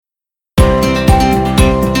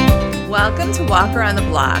Welcome to Walk Around the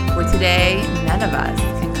Block, where today none of us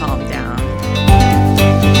can calm down.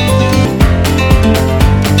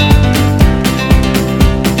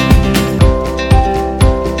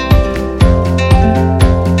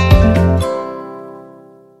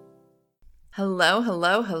 Hello,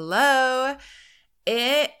 hello, hello.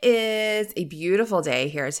 It is a beautiful day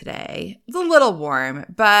here today. It's a little warm,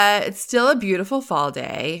 but it's still a beautiful fall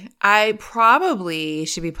day. I probably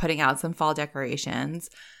should be putting out some fall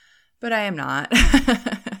decorations, but I am not.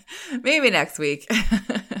 Maybe next week.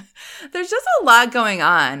 There's just a lot going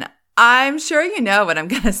on. I'm sure you know what I'm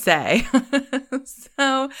going to say.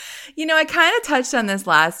 So, I kind of touched on this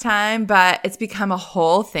last time, but it's become a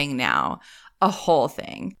whole thing now. A whole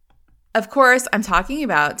thing. Of course, I'm talking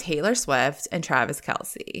about Taylor Swift and Travis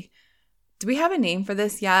Kelce. Do we have a name for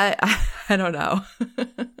this yet? I don't know.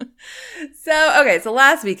 So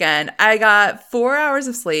last weekend, I got 4 hours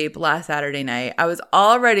of sleep last Saturday night. I was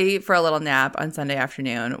all ready for a little nap on Sunday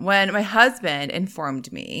afternoon when my husband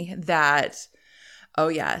informed me that, oh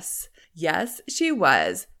yes, she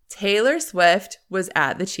was. Taylor Swift was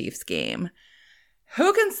at the Chiefs game.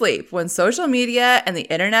 Who can sleep when social media and the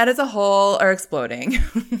internet as a whole are exploding?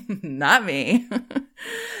 Not me.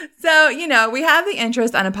 So, we have the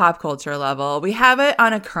interest on a pop culture level. We have it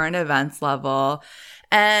on a current events level.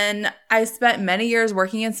 And I spent many years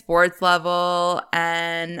working in sports level,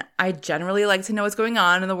 and I generally like to know what's going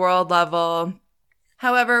on in the world level.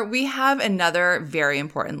 However, we have another very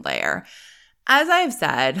important layer. As I've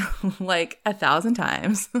said, like 1,000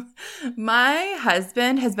 times, my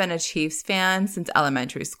husband has been a Chiefs fan since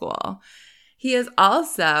elementary school. He has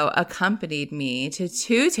also accompanied me to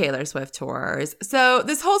 2 Taylor Swift tours. So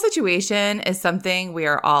this whole situation is something we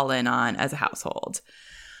are all in on as a household.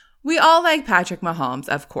 We all like Patrick Mahomes,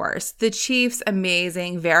 of course. The Chiefs'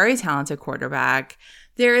 amazing, very talented quarterback.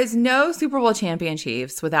 There is no Super Bowl champion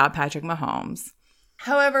Chiefs without Patrick Mahomes.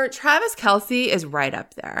 However, Travis Kelce is right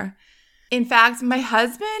up there. In fact, my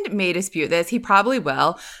husband may dispute this. He probably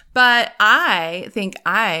will. But I think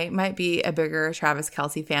I might be a bigger Travis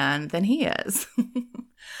Kelce fan than he is.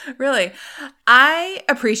 Really. I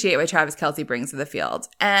appreciate what Travis Kelce brings to the field.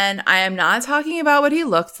 And I am not talking about what he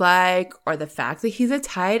looks like or the fact that he's a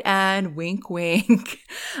tight end, wink, wink.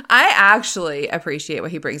 I actually appreciate what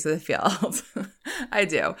he brings to the field. I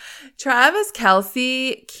do. Travis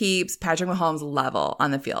Kelce keeps Patrick Mahomes level on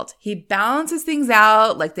the field. He balances things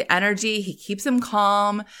out, like the energy. He keeps him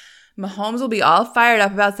calm. Mahomes will be all fired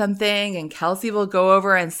up about something, and Kelce will go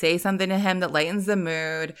over and say something to him that lightens the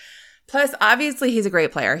mood. Plus, obviously, he's a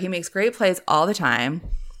great player. He makes great plays all the time.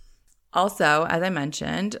 Also, as I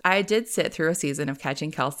mentioned, I did sit through a season of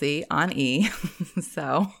Catching Kelce on E.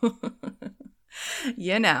 So,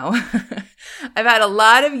 I've had a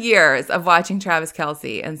lot of years of watching Travis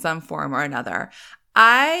Kelce in some form or another.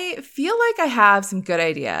 I feel like I have some good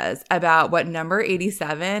ideas about what number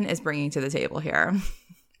 87 is bringing to the table here.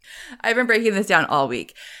 I've been breaking this down all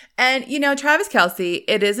week. And, Travis Kelce,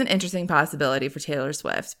 it is an interesting possibility for Taylor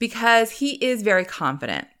Swift because he is very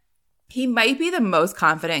confident. He might be the most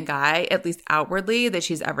confident guy, at least outwardly, that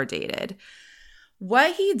she's ever dated.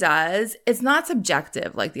 What he does is not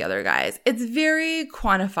subjective like the other guys. It's very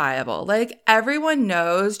quantifiable. Like, everyone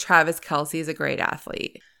knows Travis Kelce is a great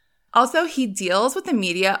athlete. Also, he deals with the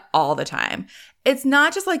media all the time. It's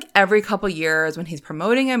not just like every couple years when he's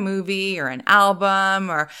promoting a movie or an album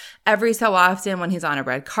or every so often when he's on a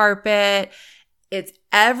red carpet. It's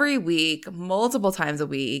every week, multiple times a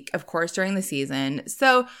week, of course, during the season.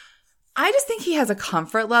 So I just think he has a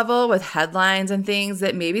comfort level with headlines and things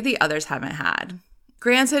that maybe the others haven't had.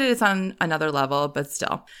 Granted, it's on another level, but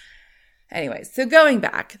still. Anyway, so going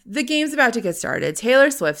back, the game's about to get started. Taylor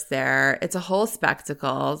Swift's there. It's a whole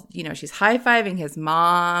spectacle. She's high-fiving his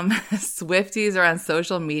mom. Swifties are on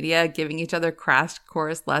social media giving each other crash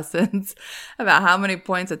course lessons about how many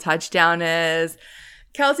points a touchdown is.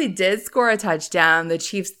 Kelce did score a touchdown. The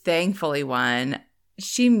Chiefs thankfully won.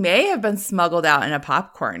 She may have been smuggled out in a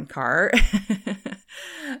popcorn cart.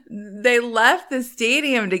 They left the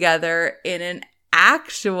stadium together in an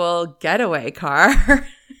actual getaway car.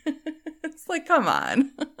 It's like, come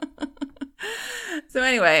on. So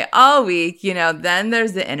anyway, all week, then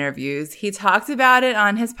there's the interviews. He talked about it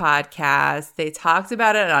on his podcast. They talked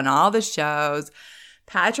about it on all the shows.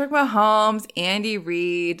 Patrick Mahomes, Andy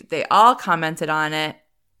Reid, they all commented on it.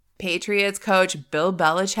 Patriots coach Bill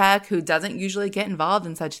Belichick, who doesn't usually get involved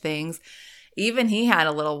in such things, even he had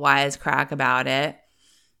a little wisecrack about it.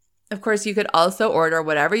 Of course, you could also order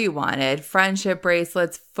whatever you wanted. Friendship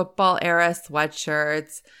bracelets, football era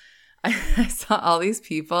sweatshirts. I saw all these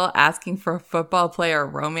people asking for football player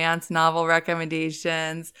romance novel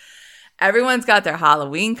recommendations. Everyone's got their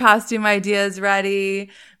Halloween costume ideas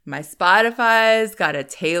ready. My Spotify's got a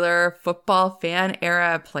Taylor football fan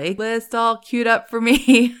era playlist all queued up for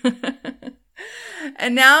me.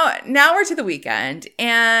 And now we're to the weekend,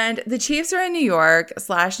 and the Chiefs are in New York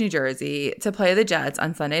 / New Jersey to play the Jets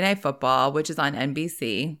on Sunday Night Football, which is on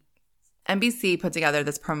NBC. NBC put together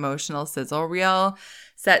this promotional sizzle reel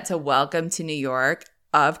set to welcome to New York,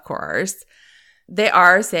 of course. They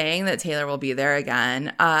are saying that Taylor will be there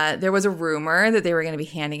again. There was a rumor that they were going to be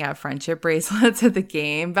handing out friendship bracelets at the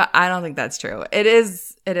game, but I don't think that's true. It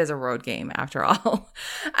is a road game after all.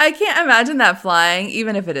 I can't imagine that flying,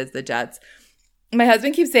 even if it is the Jets. My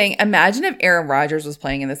husband keeps saying, imagine if Aaron Rodgers was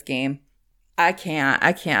playing in this game. I can't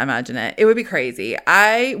imagine it. It would be crazy.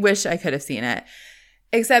 I wish I could have seen it.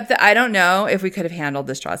 Except that I don't know if we could have handled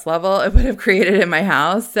the stress level it would have created in my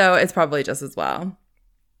house, so it's probably just as well.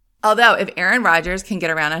 Although, if Aaron Rodgers can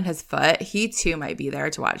get around on his foot, he too might be there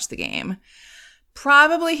to watch the game.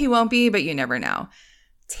 Probably he won't be, but you never know.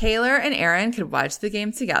 Taylor and Aaron could watch the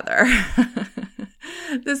game together.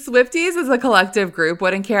 The Swifties as a collective group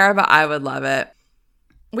wouldn't care, but I would love it.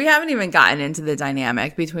 We haven't even gotten into the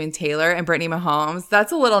dynamic between Taylor and Brittany Mahomes.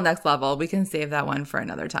 That's a little next level. We can save that one for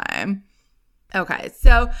another time. Okay,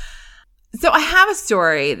 so I have a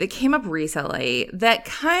story that came up recently that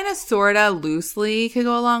kind of sort of loosely could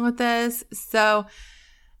go along with this. So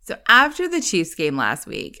after the Chiefs game last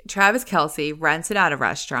week, Travis Kelce rented out a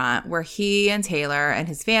restaurant where he and Taylor and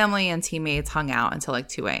his family and teammates hung out until like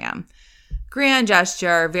 2 a.m. Grand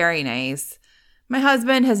gesture, very nice. My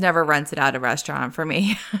husband has never rented out a restaurant for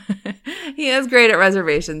me. He is great at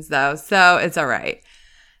reservations though, so it's all right.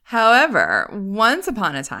 However, once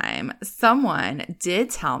upon a time, someone did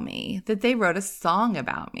tell me that they wrote a song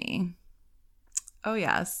about me. Oh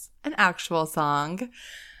yes, an actual song.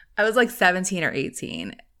 I was like 17 or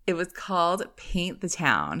 18. It was called Paint the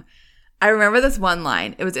Town. I remember this one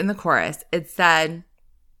line. It was in the chorus. It said,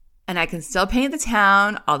 and I can still paint the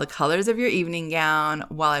town, all the colors of your evening gown,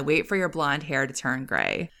 while I wait for your blonde hair to turn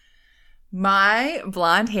gray. My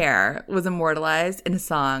blonde hair was immortalized in a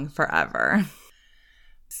song forever.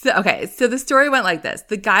 So the story went like this.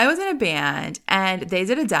 The guy was in a band, and they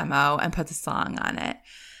did a demo and put the song on it.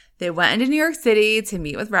 They went into New York City to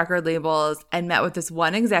meet with record labels and met with this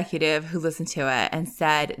one executive who listened to it and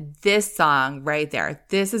said, this song right there,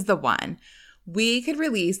 this is the one. We could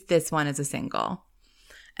release this one as a single.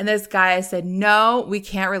 And this guy said, no, we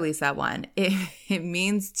can't release that one. It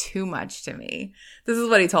means too much to me. This is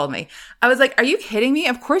what he told me. I was like, are you kidding me?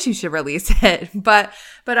 Of course you should release it. But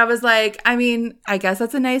I was like, I mean, I guess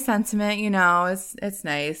that's a nice sentiment, you know, it's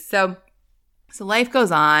nice. So life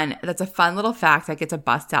goes on. That's a fun little fact I get to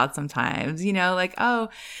bust out sometimes, you know, like, oh,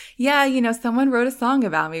 yeah, you know, someone wrote a song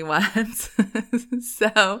about me once.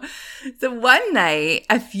 So one night,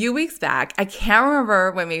 a few weeks back, I can't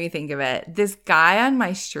remember what made me think of it. This guy on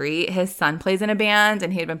my street, his son plays in a band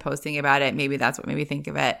and he had been posting about it. Maybe that's what made me think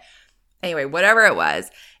of it. Anyway, whatever it was,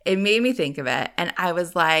 it made me think of it. And I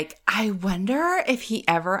was like, I wonder if he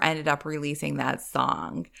ever ended up releasing that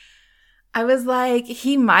song. I was like,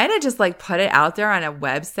 he might have just like put it out there on a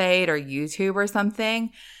website or YouTube or something.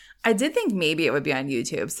 I did think maybe it would be on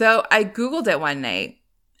YouTube. So I Googled it one night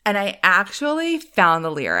and I actually found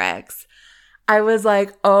the lyrics. I was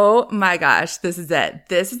like, oh my gosh, this is it.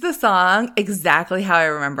 This is the song exactly how I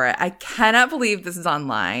remember it. I cannot believe this is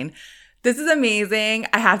online. This is amazing.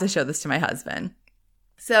 I have to show this to my husband.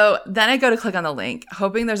 So then I go to click on the link,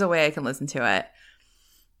 hoping there's a way I can listen to it.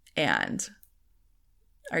 And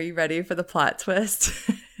are you ready for the plot twist?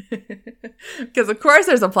 Because of course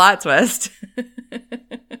there's a plot twist.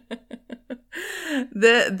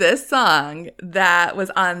 This song that was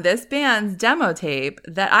on this band's demo tape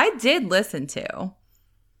that I did listen to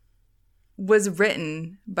was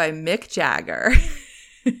written by Mick Jagger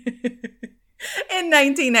in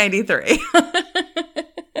 1993.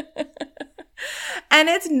 And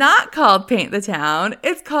it's not called Paint the Town.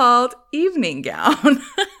 It's called Evening Gown.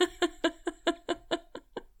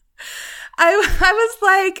 I was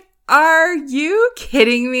like, are you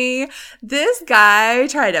kidding me? This guy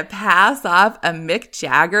tried to pass off a Mick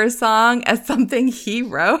Jagger song as something he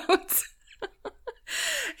wrote.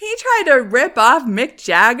 He tried to rip off Mick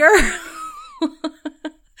Jagger.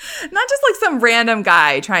 Not just like some random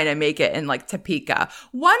guy trying to make it in like Topeka.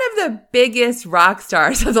 One of the biggest rock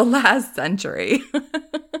stars of the last century.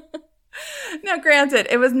 Now, granted,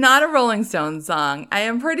 it was not a Rolling Stones song. I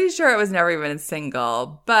am pretty sure it was never even a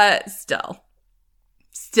single, but still.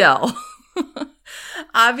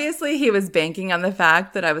 Obviously, he was banking on the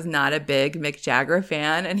fact that I was not a big Mick Jagger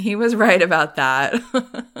fan, and he was right about that.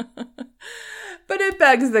 But it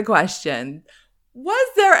begs the question, Was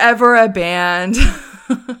there ever a band?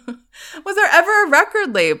 Was there ever a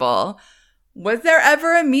record label? Was there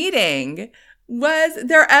ever a meeting? Was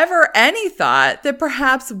there ever any thought that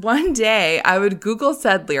perhaps one day I would Google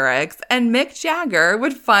said lyrics and Mick Jagger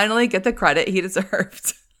would finally get the credit he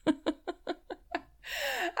deserved?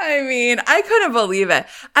 I mean, I couldn't believe it.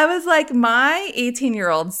 I was like, my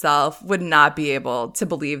 18-year-old self would not be able to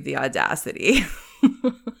believe the audacity.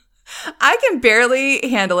 I can barely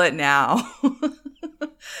handle it now.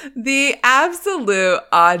 The absolute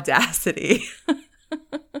audacity.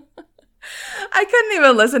 I couldn't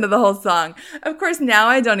even listen to the whole song. Of course, now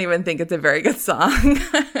I don't even think it's a very good song.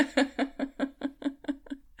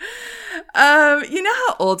 You know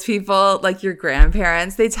how old people, like your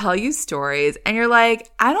grandparents, they tell you stories and you're like,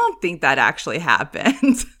 I don't think that actually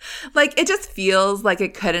happened. Like, it just feels like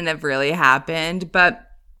it couldn't have really happened, but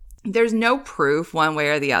there's no proof one way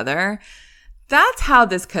or the other. That's how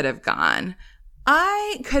this could have gone.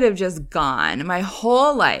 I could have just gone my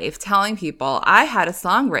whole life telling people I had a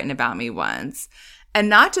song written about me once, and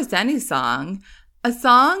not just any song, a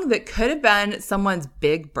song that could have been someone's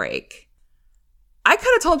big break. I could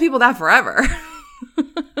have told people that forever.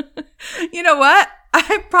 You know what?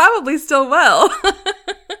 I probably still will.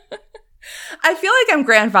 I feel like I'm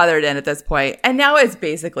grandfathered in at this point, and now it's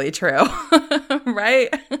basically true,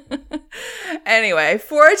 right? Anyway,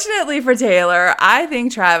 fortunately for Taylor, I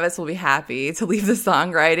think Travis will be happy to leave the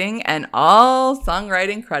songwriting and all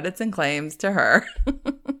songwriting credits and claims to her.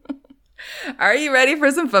 Are you ready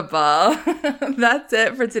for some football? That's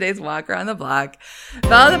it for today's Walk Around the Block.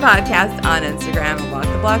 Follow the podcast on Instagram at Walk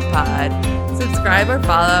the Block Pod. Subscribe or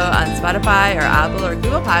follow on Spotify or Apple or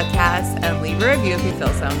Google Podcasts, and leave a review if you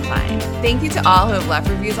feel so inclined. Thank you to all who have left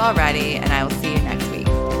reviews already, and I will see you next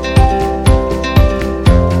week.